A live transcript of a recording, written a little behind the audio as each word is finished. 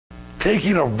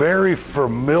taking a very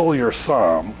familiar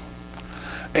psalm,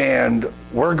 and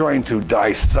we're going to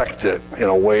dissect it in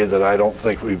a way that I don't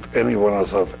think any one of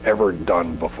us have ever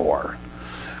done before.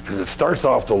 Because it starts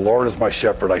off, the Lord is my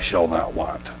shepherd, I shall not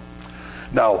want.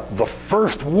 Now, the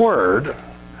first word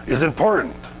is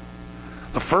important.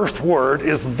 The first word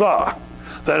is the.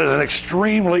 That is an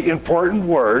extremely important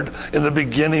word in the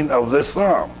beginning of this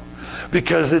psalm.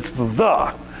 Because it's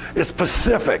the. It's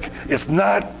specific. It's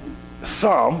not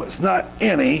some, it's not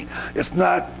any, it's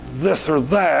not this or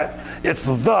that, it's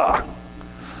the.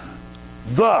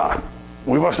 The.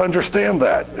 We must understand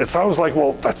that. It sounds like,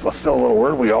 well, that's still a little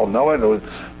word, we all know it,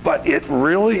 but it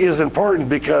really is important,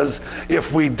 because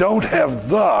if we don't have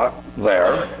the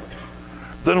there,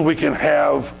 then we can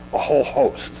have a whole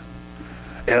host.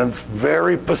 And it's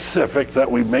very specific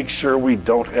that we make sure we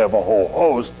don't have a whole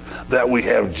host, that we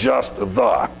have just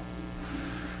the.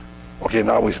 Okay,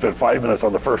 now we spent 5 minutes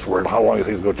on the first word. How long do you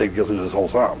think it's going to take to get through this whole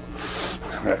psalm?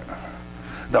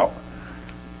 No.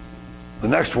 The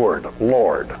next word,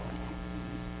 Lord.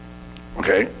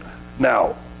 Okay,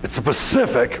 now it's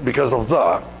specific because of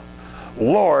the.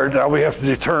 Lord, now we have to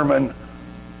determine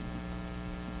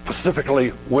specifically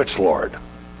which Lord.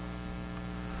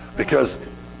 Because,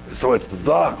 so it's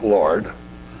the Lord,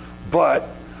 but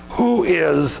who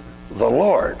is the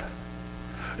Lord?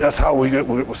 That's how we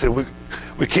say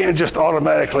we can't just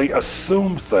automatically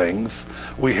assume things.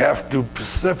 We have to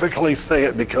specifically say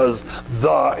it because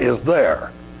the is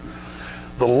there.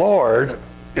 The Lord,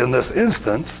 in this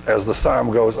instance, as the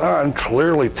psalm goes on,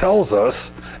 clearly tells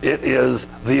us it is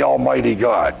the Almighty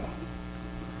God.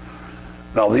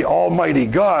 Now, the Almighty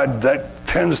God, that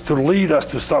tends to lead us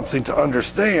to something to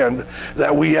understand,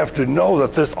 that we have to know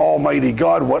that this Almighty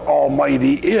God, what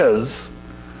Almighty is,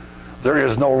 there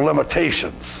is no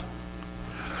limitations.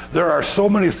 There are so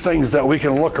many things that we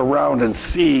can look around and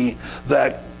see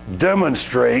that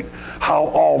demonstrate how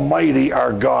almighty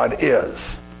our God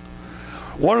is.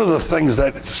 One of the things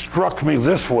that struck me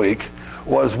this week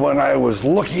was when I was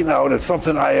looking out at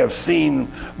something I have seen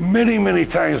many, many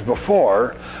times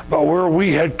before, but where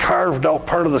we had carved out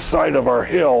part of the side of our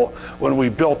hill when we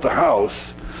built the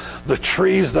house, the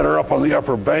trees that are up on the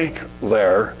upper bank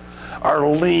there are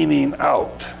leaning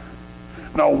out.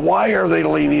 Now, why are they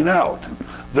leaning out?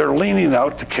 They're leaning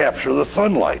out to capture the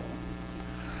sunlight.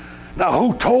 Now,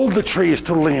 who told the trees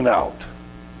to lean out?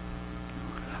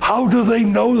 How do they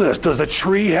know this? Does a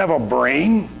tree have a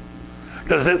brain?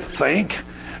 Does it think?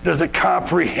 Does it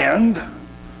comprehend?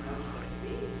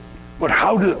 But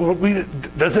how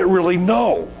does it really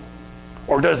know?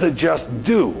 Or does it just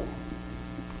do?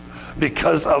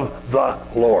 Because of the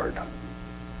Lord.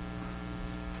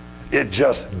 It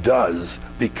just does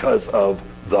because of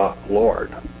the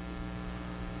Lord.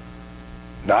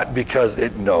 Not because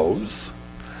it knows,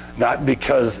 not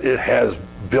because it has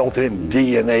built-in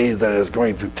DNA that is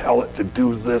going to tell it to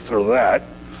do this or that.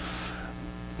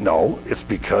 No, it's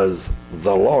because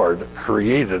the Lord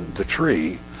created the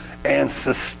tree and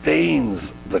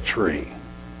sustains the tree.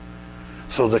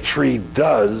 So the tree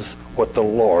does what the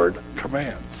Lord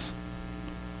commands.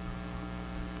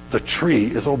 The tree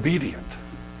is obedient.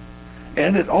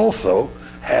 And it also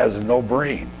has no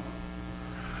brain.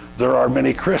 There are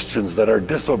many Christians that are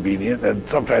disobedient, and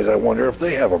sometimes I wonder if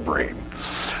they have a brain.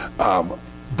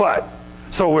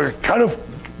 So we're kind of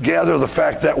gather the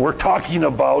fact that we're talking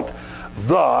about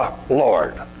the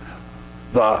Lord,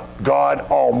 the God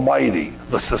Almighty,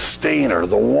 the sustainer,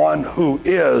 the one who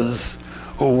is,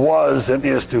 who was, and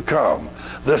is to come.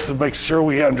 This makes sure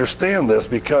we understand this,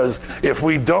 because if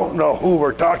we don't know who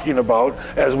we're talking about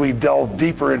as we delve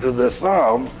deeper into this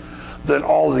psalm, then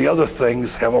all the other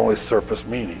things have only surface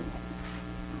meaning.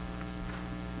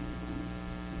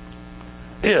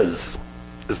 Is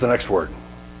the next word.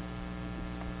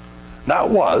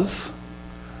 Not was,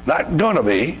 not gonna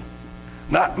be,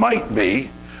 not might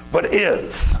be, but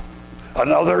is.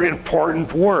 Another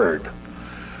important word.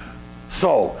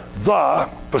 So, the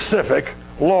Pacific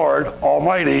Lord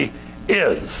Almighty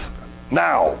is.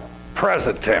 Now,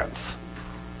 present tense.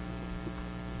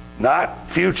 Not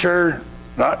future,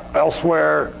 not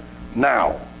elsewhere,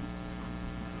 now.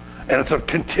 And it's a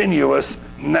continuous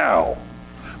now.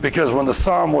 Because when the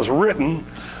psalm was written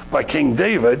by King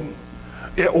David,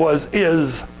 it was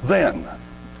is then.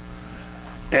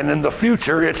 And in the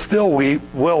future, it still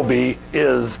will be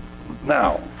is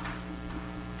now.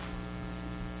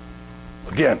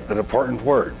 Again, an important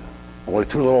word. Only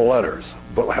 2 little letters,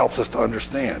 but it helps us to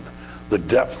understand the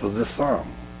depth of this psalm.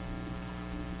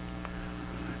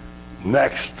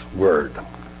 Next word,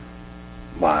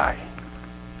 my.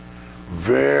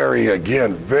 Very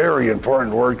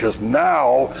important word, because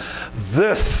now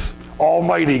this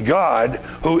Almighty God,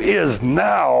 who is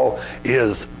now,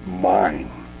 is mine.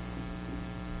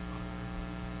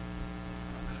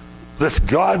 This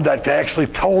God that actually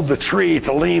told the tree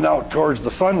to lean out towards the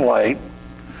sunlight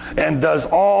and does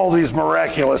all these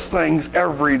miraculous things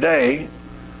every day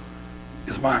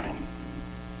is mine.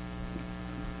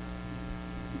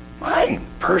 Mine,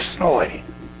 personally.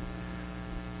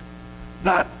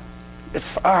 Not,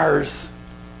 it's ours,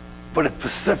 but it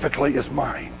specifically is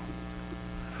mine.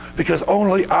 Because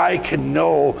only I can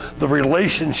know the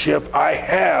relationship I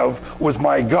have with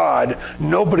my God.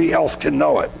 Nobody else can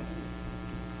know it.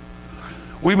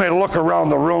 We may look around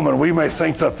the room and we may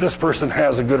think that this person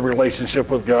has a good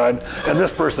relationship with God, and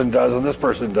this person does, and this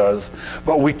person does,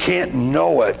 but we can't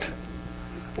know it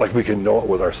like we can know it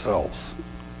with ourselves.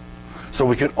 So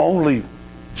we can only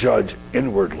judge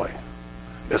inwardly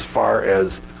as far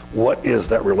as what is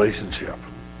that relationship.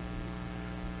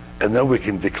 And then we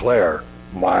can declare,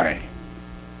 mine.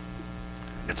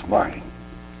 It's mine.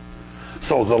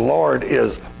 So the Lord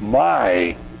is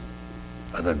my,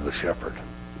 and then the shepherd.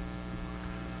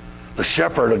 The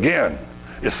shepherd, again,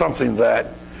 is something that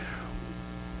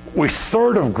we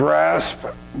sort of grasp,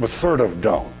 but sort of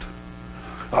don't.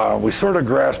 We sort of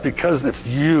grasp because it's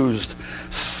used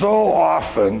so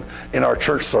often in our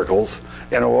church circles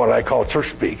and what I call church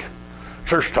speak,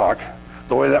 church talk,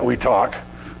 the way that we talk.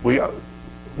 We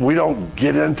don't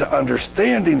get into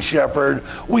understanding shepherd,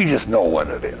 we just know what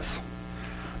it is.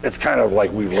 It's kind of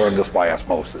like we've learned this by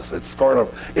osmosis.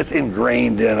 It's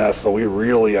ingrained in us, so we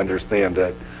really understand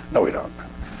it. No, we don't.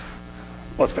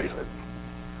 Let's face it.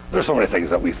 There's so many things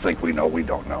that we think we know we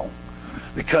don't know.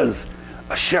 Because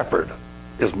a shepherd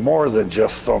is more than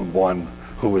just someone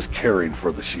who is caring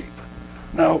for the sheep.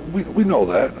 Now, we know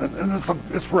that, and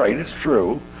it's right, it's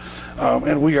true.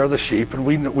 And we are the sheep, and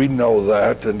we know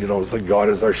that, and that God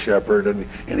is our shepherd, and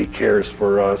he cares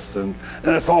for us, and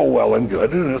it's all well and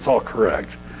good, and it's all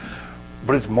correct.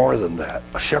 But it's more than that.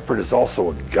 A shepherd is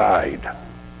also a guide,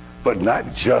 but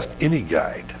not just any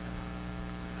guide.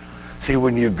 See,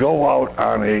 when you go out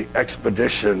on an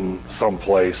expedition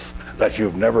someplace that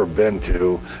you've never been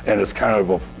to, and it's kind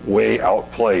of a way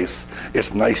out place,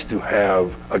 it's nice to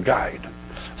have a guide.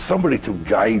 Somebody to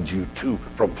guide you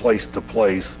from place to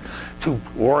place, to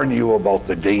warn you about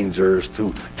the dangers,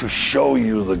 to show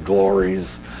you the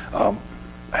glories.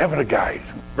 Having a guide,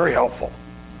 very helpful.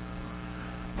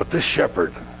 But this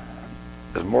shepherd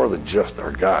is more than just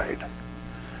our guide.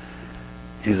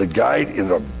 He's a guide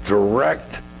in a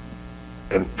direct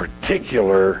and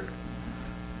particular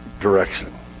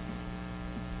direction.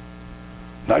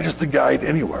 Not just a guide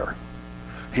anywhere.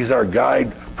 He's our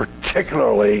guide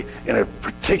particularly in a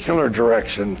particular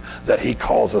direction that he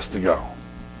calls us to go.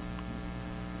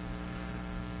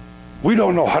 We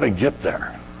don't know how to get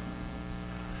there.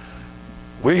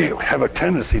 We have a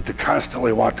tendency to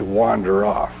constantly want to wander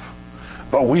off.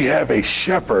 But we have a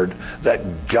shepherd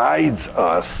that guides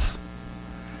us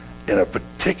in a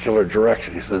particular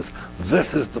direction. He says,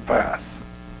 this is the path.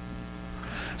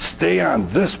 Stay on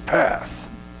this path,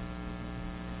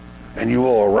 and you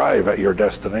will arrive at your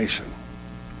destination.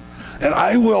 And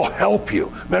I will help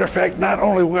you. Matter of fact, not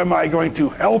only am I going to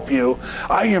help you,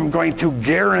 I am going to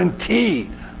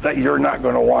guarantee that you're not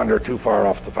going to wander too far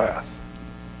off the path.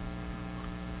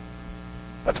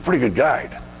 That's a pretty good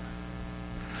guide.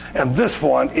 And this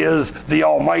one is the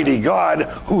Almighty God,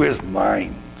 who is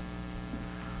mine.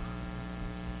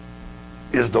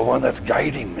 Is the one that's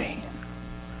guiding me,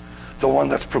 the one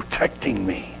that's protecting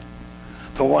me,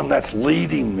 the one that's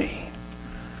leading me.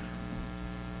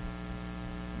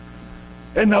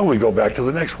 And now we go back to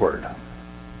the next word,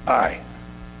 I.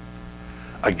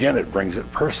 Again, it brings it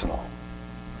personal.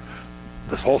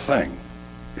 This whole thing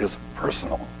is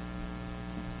personal.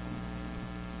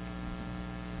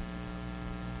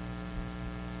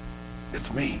 It's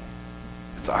me.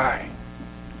 It's I.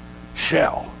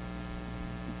 Shall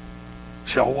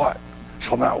what?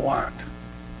 Shall not want.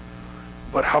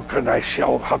 But how can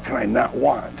I not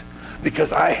want?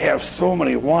 Because I have so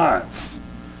many wants.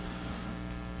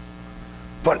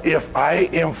 But if I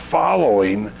am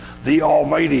following the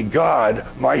Almighty God,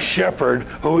 my shepherd,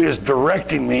 who is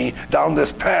directing me down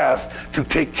this path to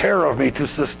take care of me, to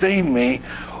sustain me,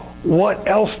 what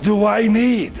else do I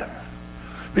need?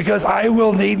 Because I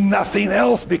will need nothing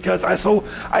else, because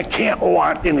I can't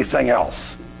want anything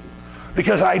else.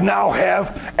 Because I now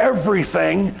have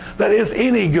everything that is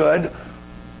any good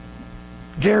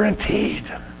guaranteed.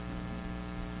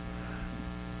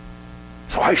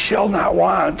 So I shall not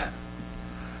want,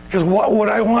 because what would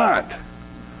I want?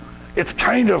 It's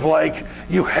kind of like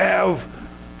you have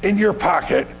in your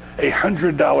pocket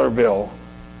 $100 bill,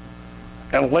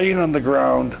 and laying on the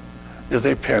ground is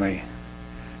a penny.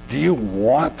 Do you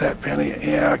want that penny?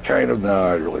 Yeah, kind of. No,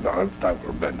 I really don't. It's time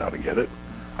for Ben now to get it.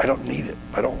 I don't need it.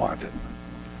 I don't want it.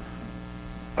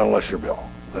 Unless you're Bill.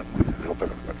 Then he'll pick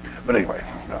it up. But anyway,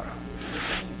 no.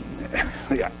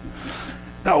 Yeah.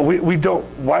 No, we don't.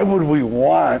 Why would we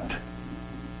want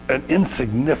an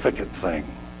insignificant thing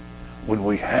when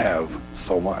we have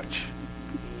so much?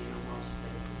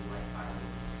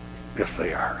 Yes,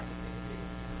 they are.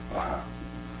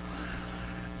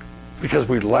 Because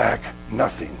we lack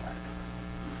nothing.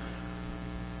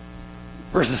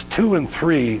 Verses 2 and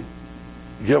 3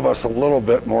 give us a little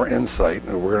bit more insight,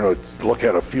 and we're going to look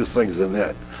at a few things in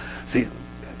it. See,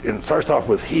 it starts off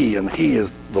with He, and He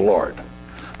is the Lord.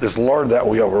 This Lord that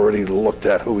we have already looked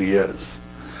at who He is.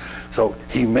 So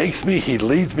He makes me, He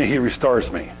leads me, He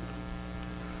restores me.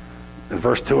 In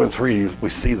verse 2 and 3, we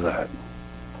see that.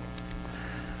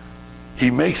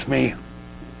 He makes me,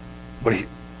 but it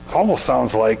almost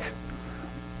sounds like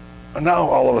now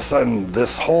all of a sudden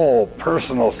this whole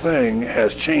personal thing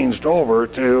has changed over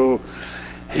to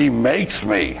He makes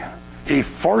me, He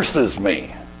forces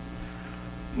me.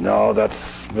 No,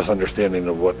 that's misunderstanding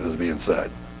of what is being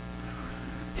said.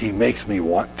 He makes me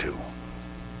want to.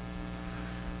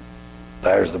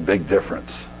 There's the big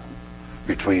difference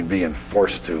between being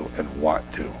forced to and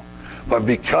want to. But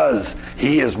because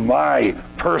He is my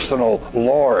personal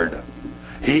Lord,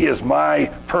 He is my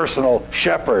personal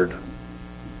shepherd,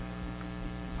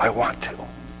 I want to.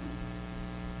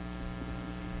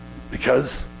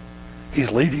 Because He's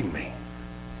leading me.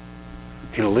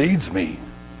 He leads me.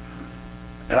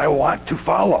 And I want to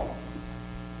follow.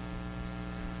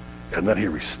 And then He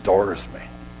restores me.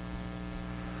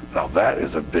 Now that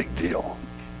is a big deal.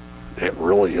 It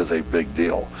really is a big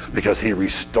deal. Because He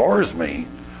restores me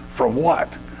from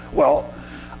what? Well,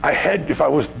 if I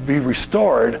was to be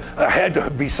restored, I had to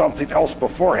be something else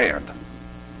beforehand.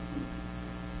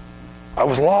 I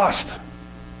was lost.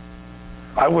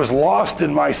 I was lost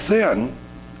in my sin,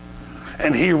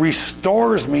 and He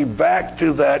restores me back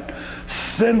to that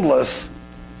sinless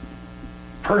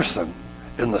person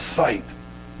in the sight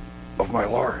of my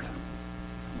Lord,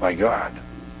 my God.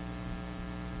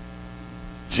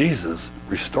 Jesus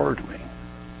restored me.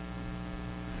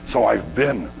 So I've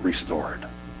been restored.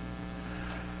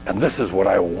 And this is what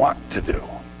I want to do.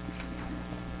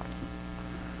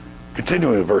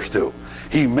 Continuing in verse 2.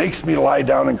 He makes me lie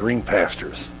down in green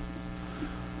pastures.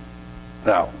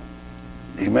 Now,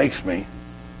 He makes me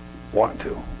want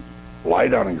to lie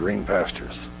down in green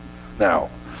pastures. Now,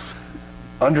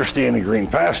 understanding green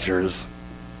pastures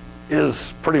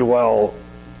is pretty well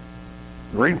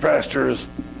green pastures,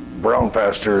 brown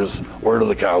pastures, where do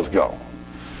the cows go?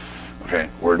 Okay,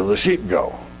 where do the sheep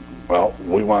go? Well,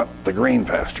 we want the green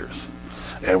pastures.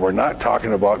 And we're not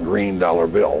talking about green dollar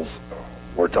bills.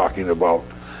 We're talking about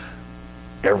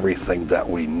everything that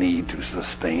we need to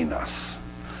sustain us.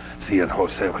 See, in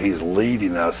Hosea, He's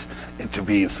leading us into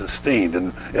being sustained.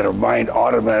 And our mind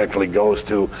automatically goes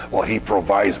to, well, He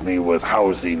provides me with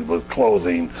housing, with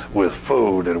clothing, with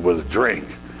food, and with drink.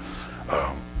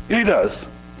 He does.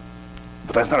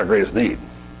 But that's not our greatest need.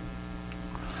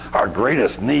 Our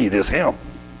greatest need is Him.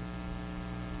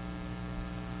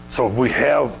 So we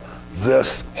have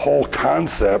this whole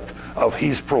concept of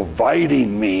He's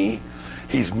providing me,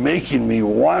 He's making me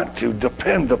want to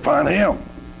depend upon Him.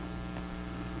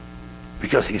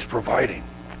 Because He's providing.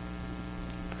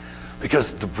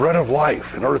 Because the bread of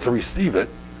life, in order to receive it,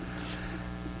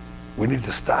 we need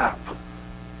to stop.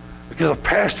 Because a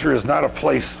pasture is not a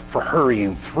place for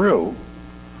hurrying through.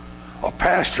 A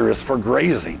pasture is for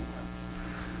grazing,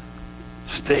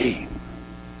 staying,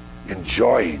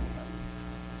 enjoying,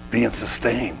 being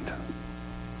sustained.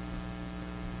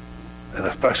 And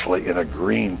especially in a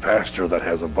green pasture that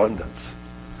has abundance.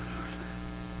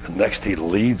 And next He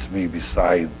leads me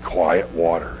beside quiet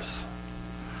waters.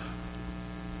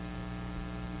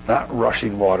 Not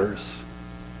rushing waters,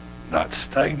 not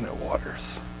stagnant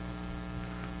waters.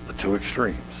 The two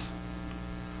extremes.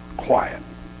 Quiet.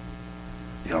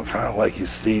 You know, kind of like you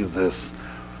see this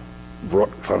brook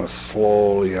kind of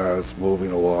slowly it's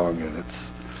moving along, and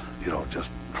it's, you know, just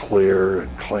clear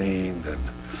and clean,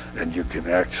 and you can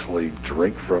actually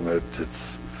drink from it.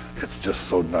 It's just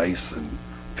so nice and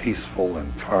peaceful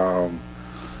and calm.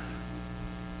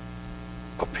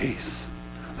 A peace.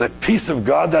 That peace of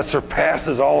God that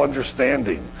surpasses all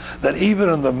understanding. That even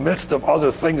in the midst of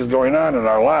other things going on in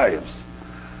our lives,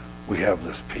 we have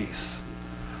this peace.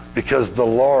 Because the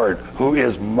Lord, who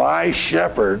is my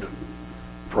shepherd,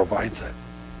 provides it.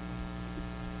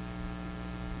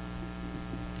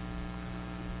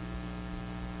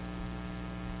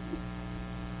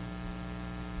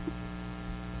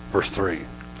 Verse 3.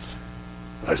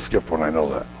 I skip when I know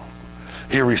that.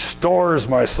 He restores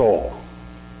my soul.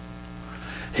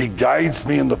 He guides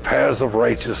me in the paths of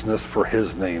righteousness for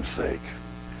his name's sake.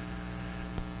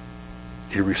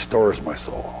 He restores my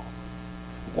soul.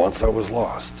 Once I was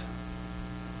lost,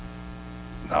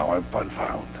 now I've been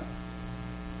found.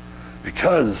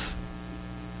 Because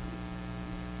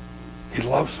he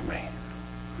loves me.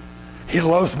 He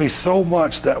loves me so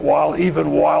much that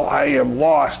even while I am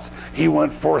lost, he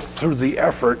went forth through the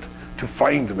effort to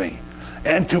find me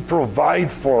and to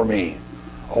provide for me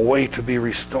a way to be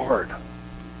restored.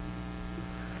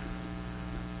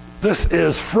 This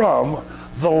is from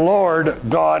the Lord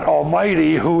God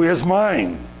Almighty, who is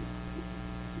mine.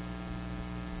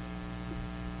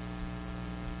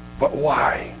 But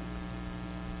why?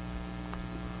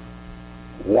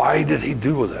 Why did he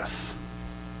do this?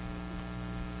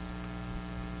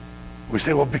 We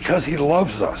say, well, because he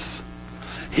loves us.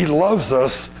 He loves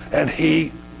us and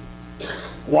he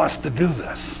wants to do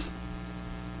this.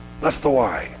 That's the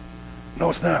why. No,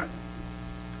 it's not.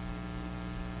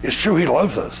 It's true he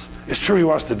loves us. It's true he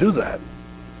wants to do that.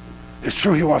 It's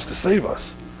true he wants to save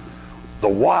us. The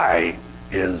why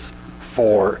is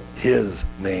for his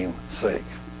name's sake.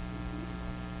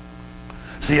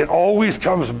 See, it always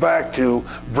comes back to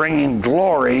bringing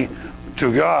glory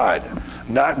to God,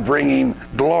 not bringing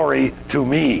glory to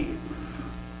me.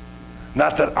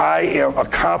 Not that I am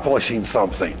accomplishing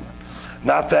something.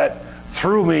 Not that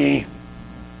through me,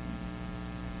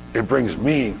 it brings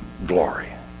me glory.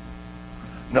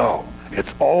 No,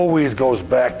 it always goes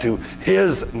back to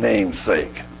his name's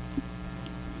sake.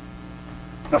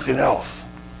 Nothing else.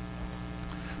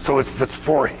 So it's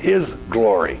for his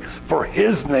glory, for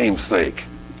his name's sake.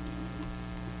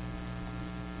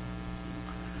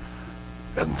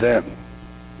 And then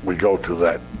we go to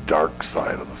that dark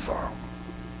side of the psalm.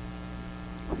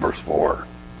 Verse 4.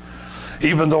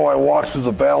 Even though I walk through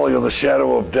the valley of the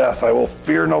shadow of death, I will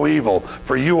fear no evil,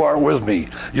 for you are with me.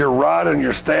 Your rod and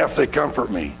your staff, they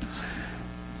comfort me.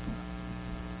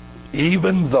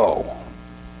 Even though,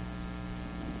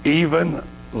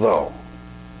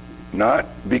 not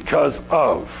because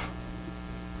of,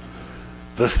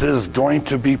 this is going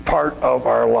to be part of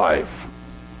our life.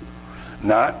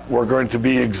 Not we're going to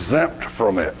be exempt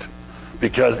from it,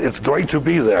 because it's going to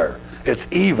be there. It's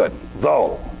even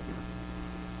though.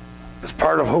 It's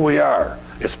part of who we are.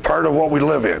 It's part of what we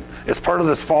live in. It's part of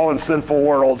this fallen, sinful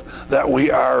world that we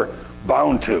are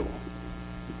bound to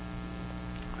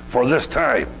for this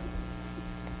time.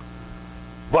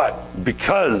 But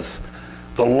because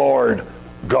the Lord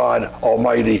God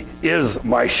Almighty is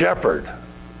my shepherd,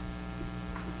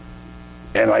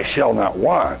 and I shall not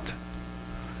want,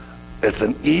 it's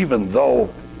an even though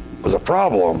it was a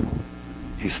problem,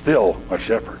 he's still my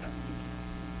shepherd.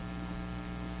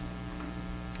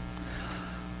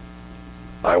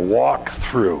 I walk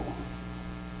through.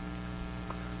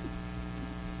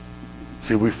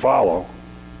 See, we follow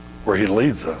where he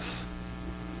leads us.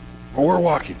 But we're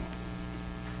walking.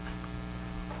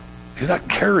 He's not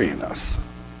carrying us.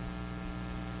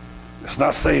 It's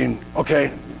not saying,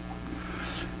 okay,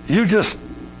 you just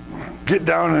get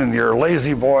down in your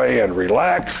lazy boy and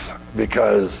relax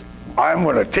because I'm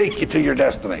going to take you to your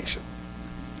destination.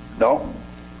 No.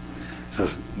 He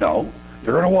says, no,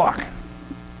 you're going to walk.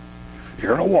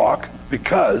 You're going to walk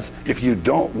because if you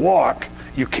don't walk,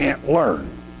 you can't learn.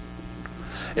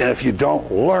 And if you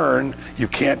don't learn, you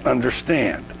can't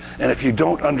understand. And if you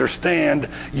don't understand,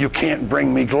 you can't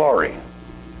bring me glory.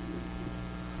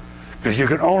 Because you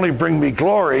can only bring me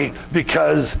glory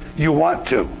because you want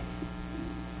to.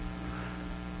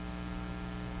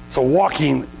 So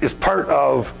walking is part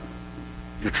of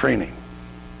your training,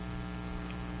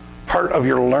 part of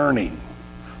your learning,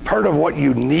 part of what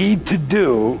you need to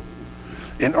do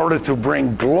in order to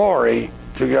bring glory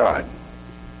to God.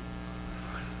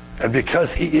 And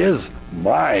because he is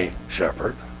my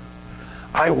shepherd,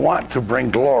 I want to bring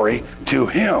glory to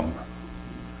him.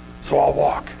 So I'll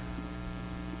walk.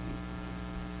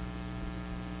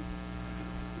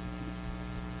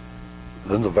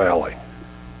 Then the valley.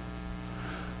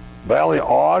 Valley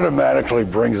automatically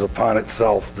brings upon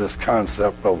itself this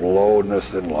concept of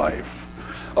lowness in life,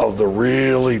 of the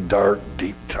really dark,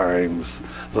 deep times,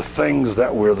 the things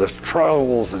that we're, the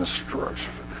troubles and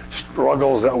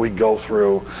struggles that we go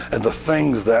through, and the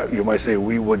things that you might say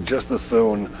we would just as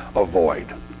soon avoid.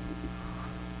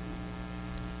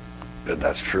 And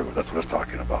that's true. That's what it's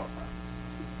talking about.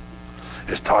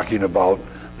 It's talking about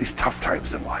these tough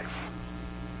times in life.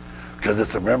 Because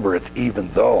it's, remember, it's even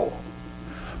though.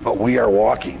 But we are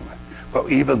walking.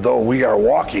 But even though we are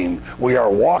walking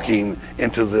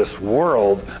into this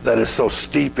world that is so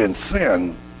steep in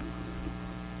sin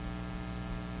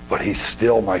but he's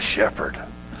still my shepherd.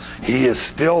 He is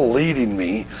still leading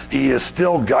me. He is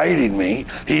still guiding me.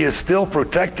 He is still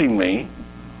protecting me.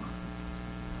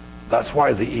 That's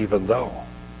why the even though.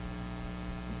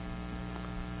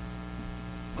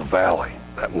 The valley,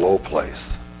 that low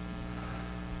place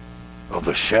of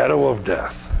the shadow of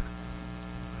death.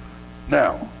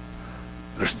 Now,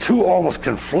 there's two almost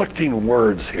conflicting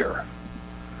words here.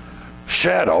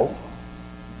 Shadow,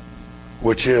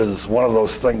 which is one of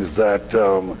those things that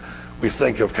we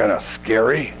think of kind of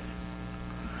scary.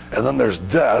 And then there's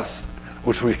death,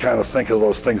 which we kind of think of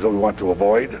those things that we want to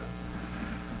avoid.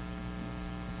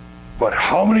 But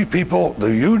how many people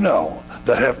do you know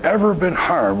that have ever been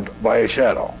harmed by a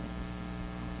shadow?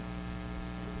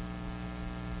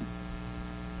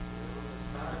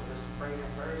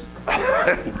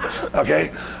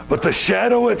 Okay, but the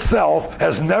shadow itself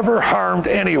has never harmed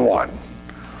anyone.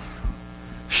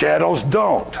 Shadows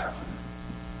don't.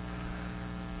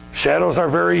 Shadows are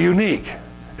very unique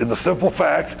in the simple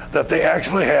fact that they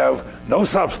actually have no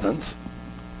substance,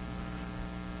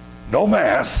 no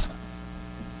mass.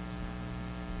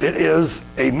 It is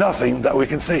a nothing that we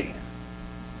can see.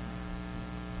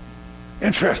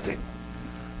 Interesting.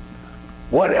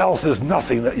 What else is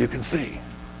nothing that you can see?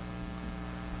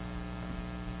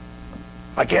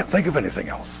 I can't think of anything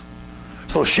else.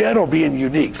 So shadow being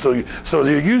unique. So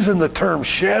you're using the term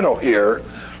shadow here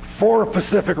for a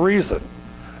specific reason.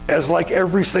 As like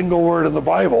every single word in the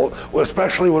Bible,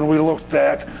 especially when we looked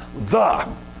at the.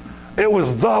 It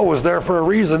was the was there for a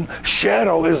reason.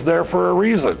 Shadow is there for a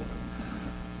reason.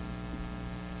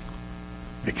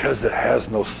 Because it has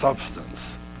no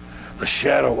substance. The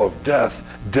shadow of death,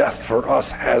 death for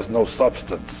us has no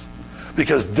substance.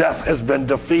 Because death has been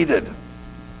defeated.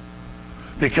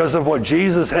 Because of what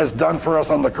Jesus has done for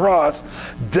us on the cross,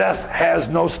 death has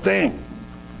no sting.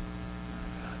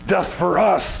 Death for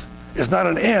us is not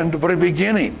an end, but a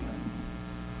beginning.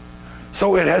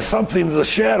 So it has something to the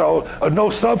shadow of no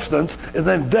substance, and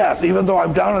then death. Even though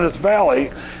I'm down in this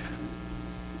valley,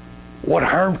 what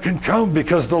harm can come?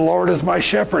 Because the Lord is my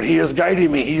shepherd. He is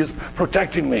guiding me. He is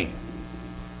protecting me.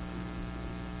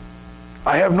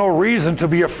 I have no reason to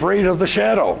be afraid of the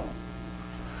shadow.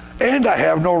 And I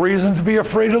have no reason to be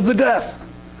afraid of the death.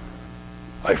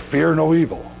 I fear no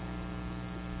evil.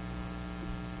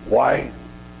 Why?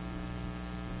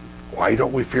 Why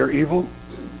don't we fear evil?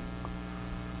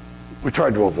 We try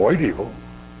to avoid evil.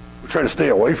 We try to stay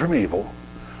away from evil.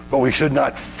 But we should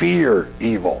not fear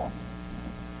evil.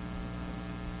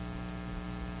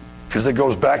 Because it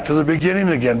goes back to the beginning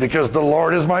again. Because the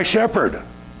Lord is my shepherd.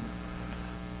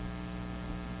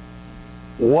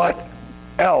 What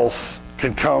else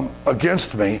can come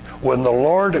against me when the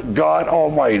Lord God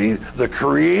Almighty, the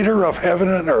creator of heaven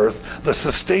and earth, the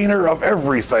sustainer of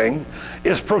everything,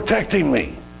 is protecting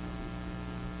me?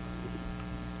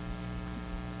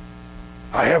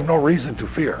 I have no reason to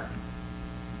fear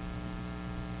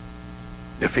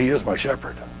if he is my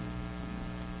shepherd.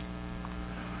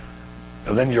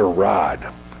 And then your rod,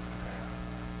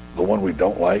 the one we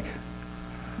don't like,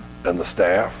 and the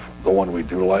staff, the one we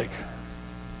do like,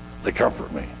 they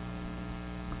comfort me.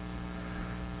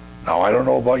 Now, I don't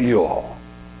know about you all,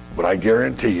 but I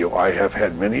guarantee you I have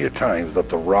had many a times that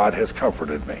the rod has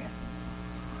comforted me.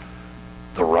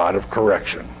 The rod of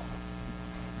correction.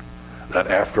 That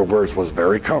afterwards was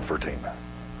very comforting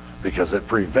because it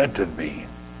prevented me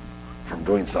from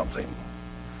doing something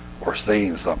or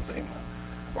saying something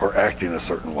or acting a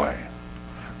certain way.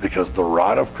 Because the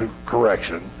rod of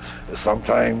correction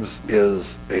sometimes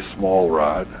is a small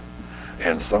rod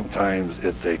and sometimes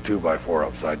it's a 2x4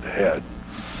 upside the head.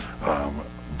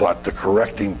 But the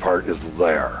correcting part is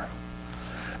there.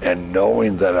 And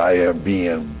knowing that I am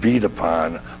being beat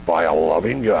upon by a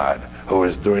loving God who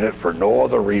is doing it for no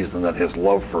other reason than his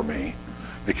love for me,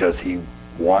 because he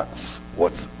wants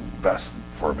what's best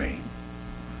for me.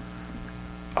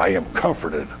 I am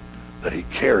comforted that he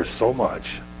cares so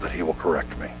much that he will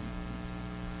correct me.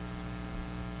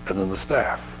 And then the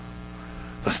staff.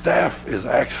 The staff is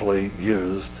actually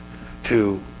used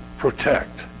to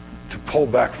protect, to pull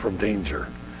back from danger,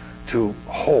 to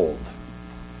hold,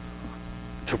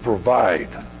 to provide.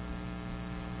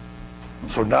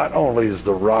 So not only is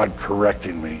the rod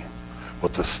correcting me,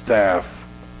 but the staff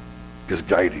is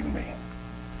guiding me.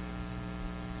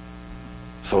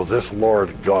 So this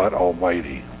Lord God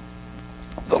Almighty,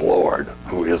 the Lord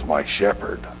who is my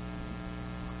shepherd,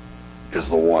 is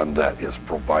the one that is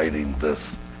providing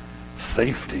this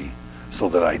safety so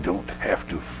that I don't have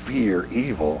to fear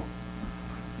evil,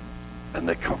 and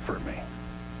they comfort me.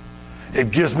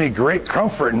 It gives me great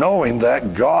comfort knowing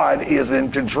that God is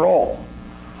in control.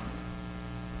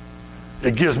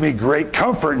 It gives me great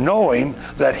comfort knowing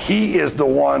that he is the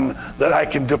one that I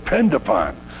can depend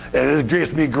upon. And it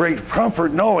gives me great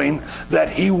comfort knowing that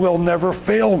he will never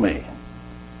fail me.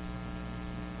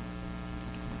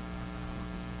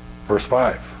 Verse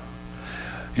 5.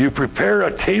 You prepare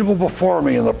a table before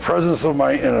me in the presence of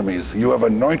my enemies. You have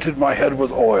anointed my head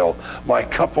with oil. My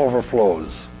cup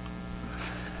overflows.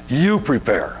 You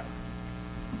prepare.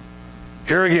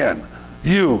 Here again,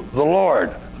 you, the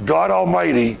Lord, God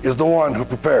Almighty, is the one who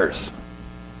prepares.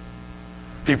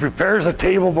 He prepares a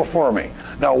table before me.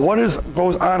 Now, what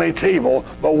goes on a table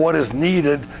but what is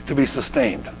needed to be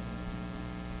sustained?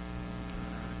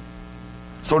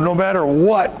 So no matter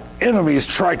what enemies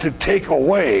try to take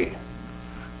away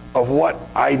of what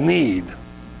I need,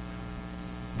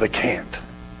 they can't.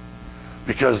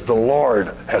 Because the Lord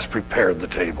has prepared the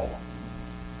table.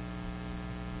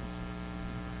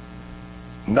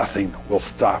 Nothing will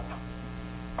stop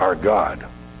our God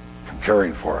from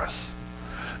caring for us.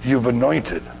 You've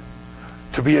anointed,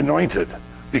 to be anointed.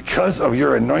 Because of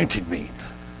your anointing me,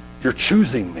 you're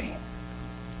choosing me.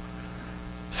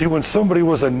 See, when somebody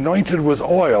was anointed with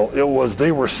oil,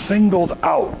 they were singled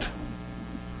out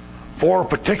for a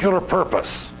particular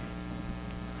purpose.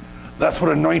 That's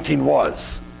what anointing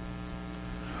was.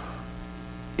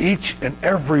 Each and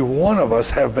every one of us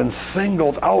have been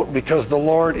singled out because the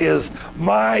Lord is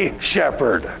my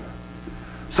shepherd.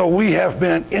 So we have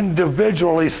been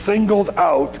individually singled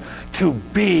out to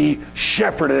be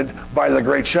shepherded by the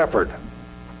great shepherd.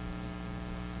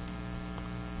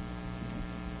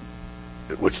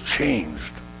 Which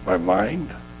changed my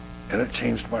mind and it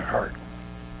changed my heart.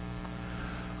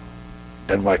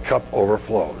 And my cup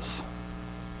overflows.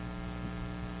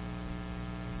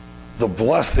 The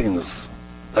blessings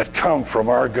that come from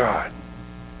our God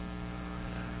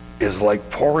is like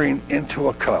pouring into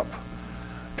a cup.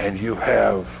 And you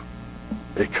have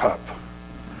a cup,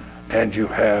 and you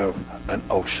have an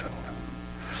ocean,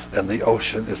 and the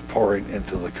ocean is pouring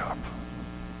into the cup.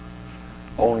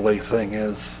 Only thing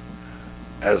is,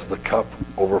 as the cup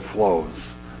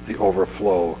overflows, the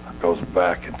overflow goes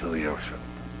back into the ocean.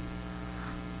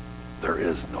 There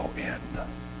is no end.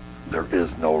 There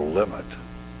is no limit.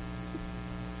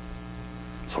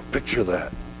 So picture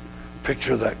that.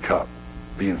 Picture that cup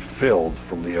being filled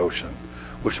from the ocean,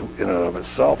 which in and of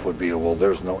itself would be, well,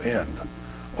 there's no end.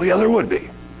 Well, yeah, there would be.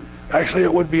 Actually,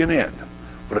 it would be an end.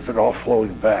 But if it all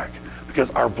flowing back,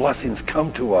 because our blessings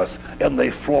come to us and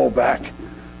they flow back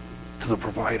to the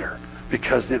provider,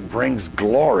 because it brings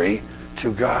glory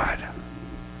to God.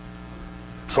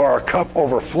 So our cup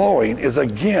overflowing is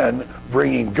again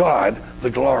bringing God the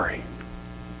glory.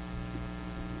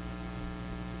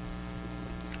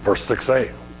 Verse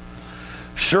 6a.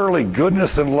 Surely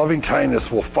goodness and loving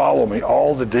kindness will follow me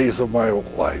all the days of my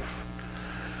life.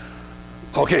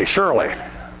 Okay, surely.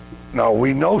 Now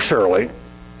we know surely,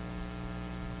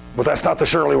 but that's not the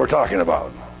Shirley we're talking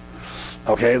about.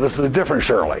 Okay, this is a different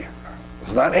Shirley.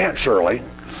 It's not Aunt Shirley.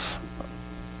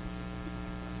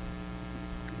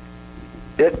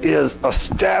 It is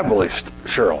established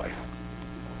Shirley.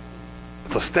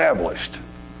 It's established.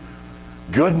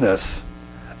 Goodness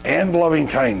and loving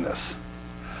kindness.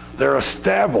 They're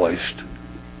established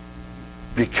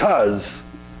because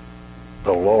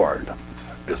the Lord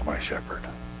is my shepherd.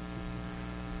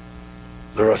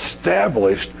 They're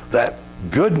established that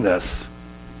goodness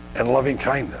and loving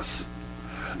kindness.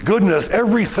 Goodness,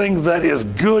 everything that is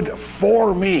good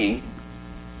for me,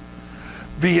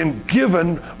 being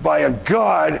given by a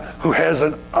God who has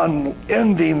an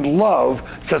unending love,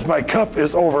 because my cup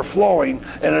is overflowing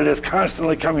and it is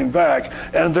constantly coming back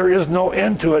and there is no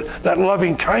end to it. That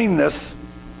loving kindness,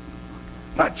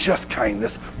 not just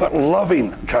kindness, but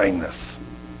loving kindness.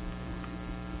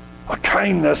 A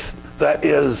kindness that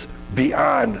is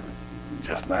beyond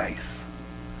just nice.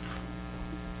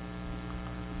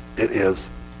 It is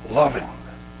loving.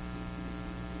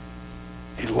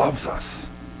 He loves us.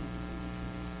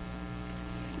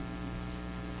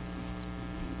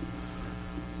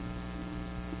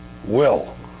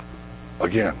 Will,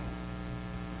 again,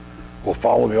 will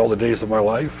follow me all the days of my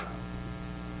life.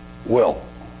 Will.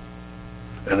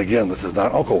 And again, this is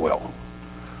not Uncle Will.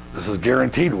 This is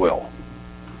guaranteed will.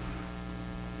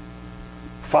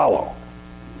 Follow.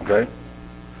 Okay?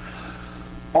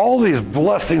 All these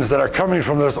blessings that are coming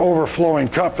from this overflowing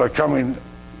cup are coming,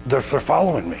 they're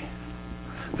following me.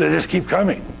 They just keep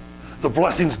coming. The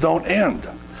blessings don't end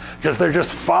because they're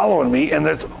just following me, and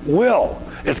it's will.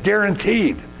 It's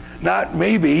guaranteed. Not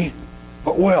maybe,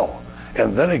 but will.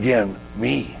 And then again,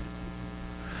 me.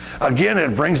 Again,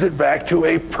 it brings it back to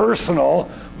a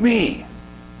personal me.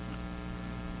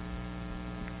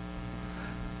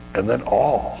 And then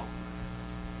all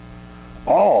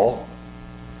all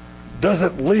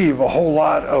doesn't leave a whole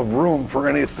lot of room for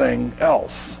anything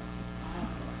else.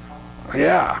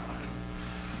 Yeah.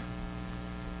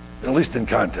 At least in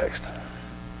context.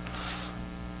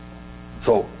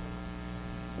 So,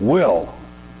 will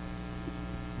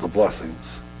the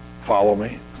blessings follow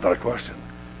me? It's not a question.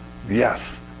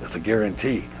 Yes, it's a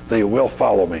guarantee. They will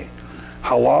follow me.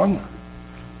 How long?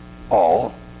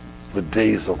 All the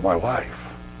days of my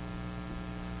life.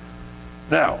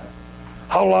 Now,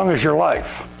 how long is your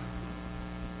life?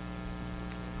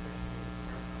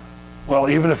 Well,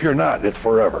 even if you're not, it's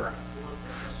forever.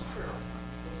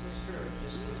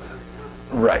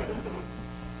 Right.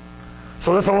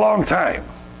 So that's a long time.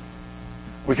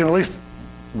 We can at least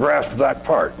grasp that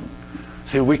part.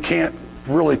 See, we can't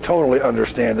really totally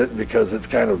understand it because it's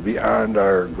kind of beyond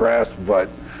our grasp, but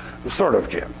we sort of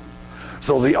can.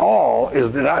 So the all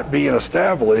is not being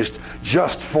established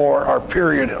just for our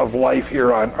period of life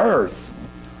here on earth,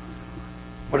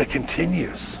 but it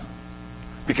continues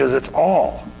because it's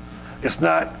all. It's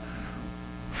not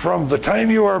from the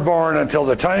time you are born until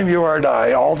the time you are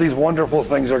die, all these wonderful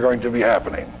things are going to be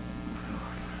happening.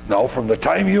 No, from the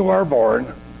time you are born,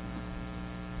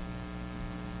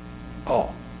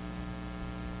 all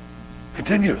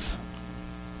continues.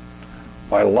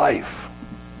 My life,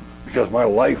 because my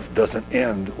life doesn't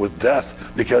end with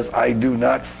death, because I do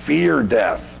not fear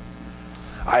death.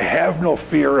 I have no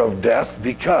fear of death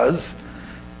because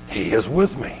he is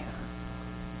with me.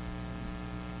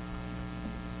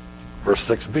 Verse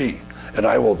 6b, and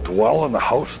I will dwell in the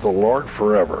house of the Lord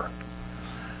forever.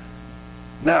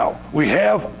 Now, we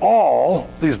have all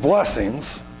these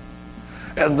blessings,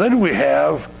 and then we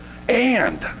have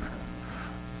and.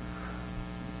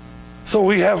 So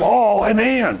we have all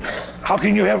and. How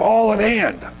can you have all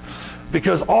and?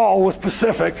 Because all was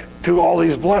specific to all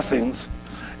these blessings,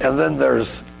 and then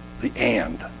there's the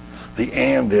and. The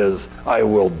and is, I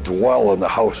will dwell in the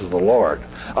house of the Lord.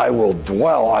 I will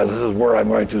dwell, this is where I'm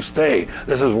going to stay.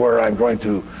 This is where I'm going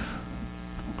to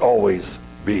always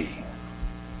be.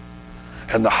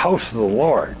 And the house of the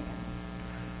Lord,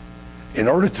 in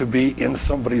order to be in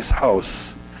somebody's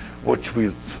house, which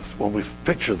when we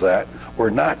picture that, we're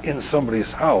not in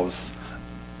somebody's house,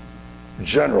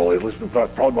 generally, at least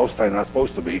probably most of the time not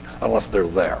supposed to be, unless they're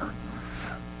there.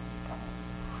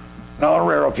 Now, on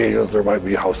rare occasions, there might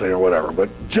be a house or whatever, but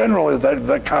generally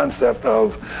that concept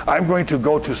of, I'm going to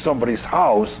go to somebody's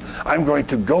house, I'm going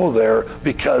to go there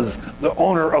because the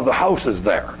owner of the house is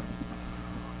there.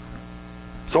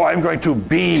 So I'm going to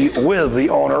be with the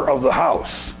owner of the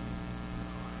house.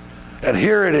 And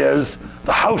here it is,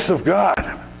 the house of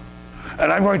God.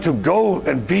 And I'm going to go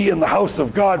and be in the house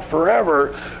of God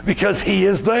forever because he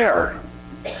is there.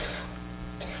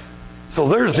 So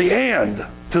there's the and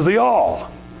to the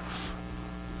all.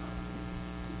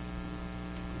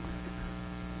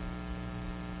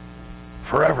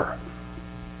 Forever.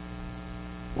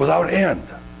 Without end.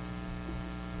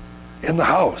 In the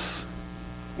house.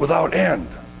 Without end.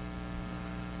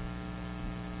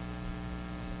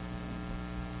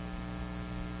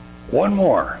 One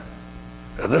more.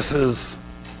 And this is,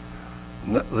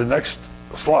 the next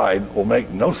slide will make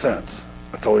no sense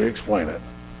until you explain it.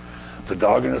 The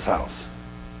dog in his house.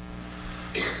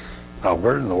 Now,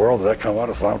 where in the world did that come out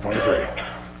of Psalm 23?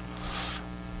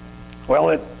 Well,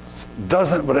 it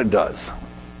doesn't, but it does.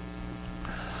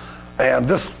 And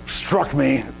this struck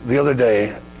me the other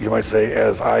day, you might say,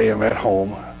 as I am at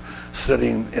home,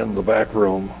 sitting in the back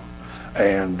room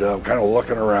and kind of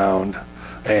looking around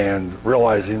and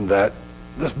realizing that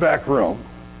this back room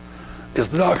is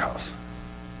the doghouse.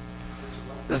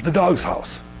 It's the dog's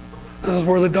house. This is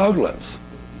where the dog lives.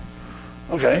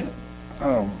 Okay.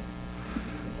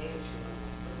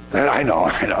 I know.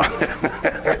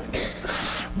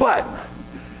 But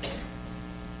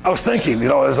I was thinking,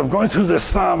 as I'm going through this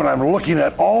psalm and I'm looking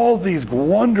at all these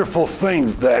wonderful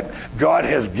things that God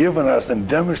has given us and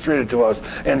demonstrated to us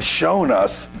and shown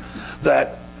us,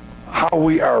 that how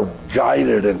we are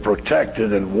guided and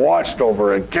protected and watched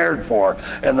over and cared for,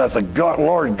 and that the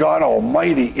Lord God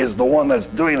Almighty is the one that's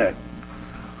doing it.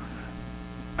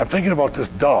 I'm thinking about this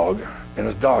dog in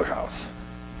his doghouse.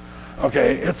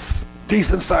 Okay, it's a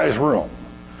decent sized room.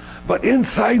 But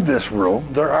inside this room,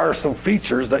 there are some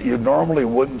features that you normally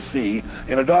wouldn't see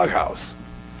in a doghouse.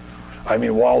 I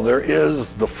mean, while there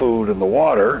is the food and the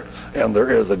water, and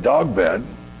there is a dog bed,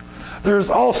 there's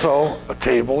also a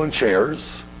table and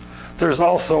chairs. There's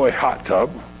also a hot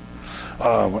tub.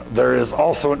 There is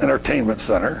also an entertainment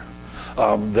center.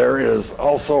 There is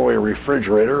also a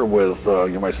refrigerator with,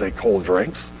 you might say, cold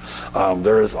drinks.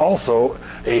 There is also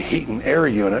a heat and air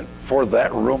unit for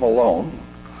that room alone.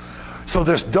 So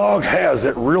this dog has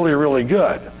it really, really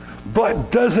good,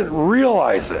 but doesn't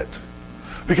realize it.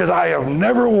 Because I have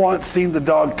never once seen the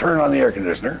dog turn on the air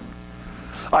conditioner.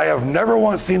 I have never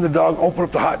once seen the dog open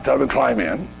up the hot tub and climb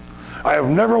in. I have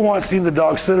never once seen the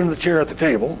dog sit in the chair at the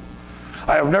table.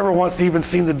 I have never once even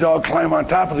seen the dog climb on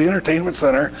top of the entertainment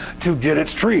center to get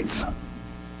its treats.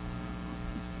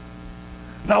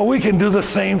 Now we can do the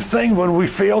same thing when we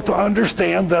fail to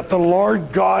understand that the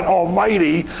Lord God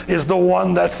Almighty is the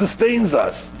one that sustains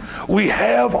us. We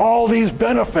have all these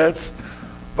benefits,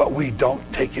 but we don't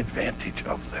take advantage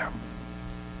of them.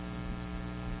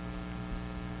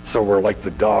 So we're like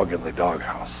the dog in the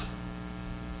doghouse.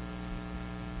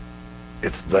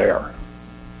 It's there.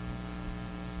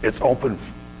 It's open.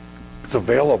 It's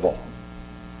available.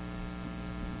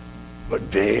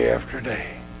 But day after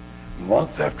day,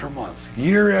 month after month,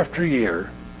 year after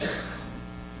year,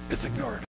 it's ignored.